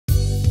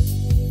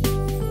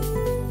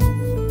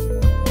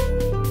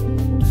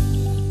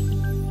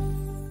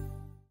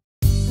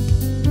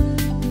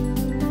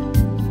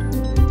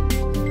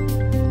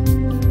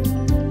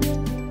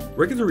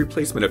Regular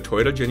replacement of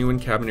Toyota Genuine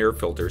cabin air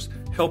filters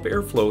help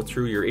airflow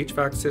through your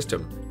HVAC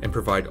system and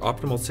provide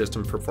optimal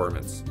system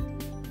performance.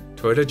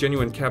 Toyota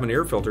Genuine cabin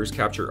air filters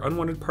capture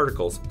unwanted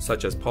particles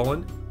such as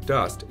pollen,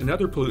 dust, and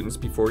other pollutants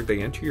before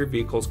they enter your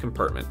vehicle's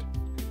compartment,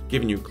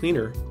 giving you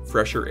cleaner,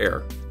 fresher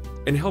air,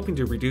 and helping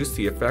to reduce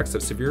the effects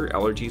of severe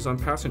allergies on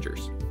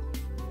passengers.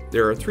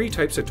 There are 3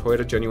 types of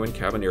Toyota Genuine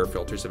cabin air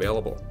filters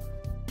available: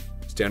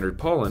 standard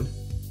pollen,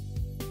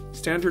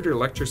 standard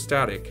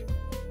electrostatic,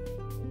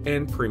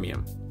 and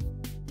premium.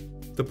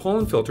 The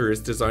pollen filter is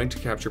designed to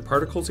capture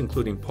particles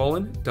including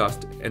pollen,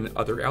 dust, and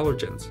other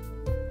allergens.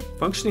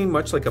 Functioning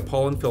much like a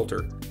pollen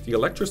filter, the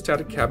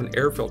electrostatic cabin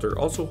air filter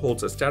also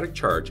holds a static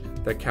charge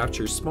that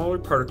captures smaller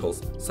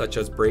particles such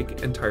as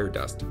brake and tire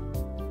dust.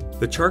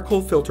 The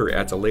charcoal filter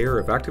adds a layer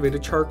of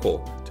activated charcoal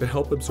to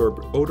help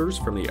absorb odors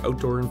from the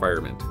outdoor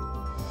environment.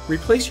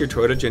 Replace your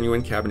Toyota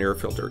Genuine cabin air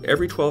filter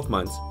every 12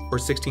 months or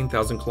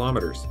 16,000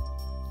 kilometers.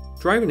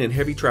 Driving in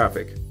heavy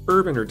traffic,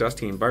 urban or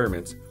dusty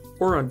environments,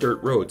 or on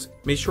dirt roads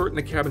may shorten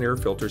the cabin air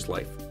filter's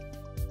life.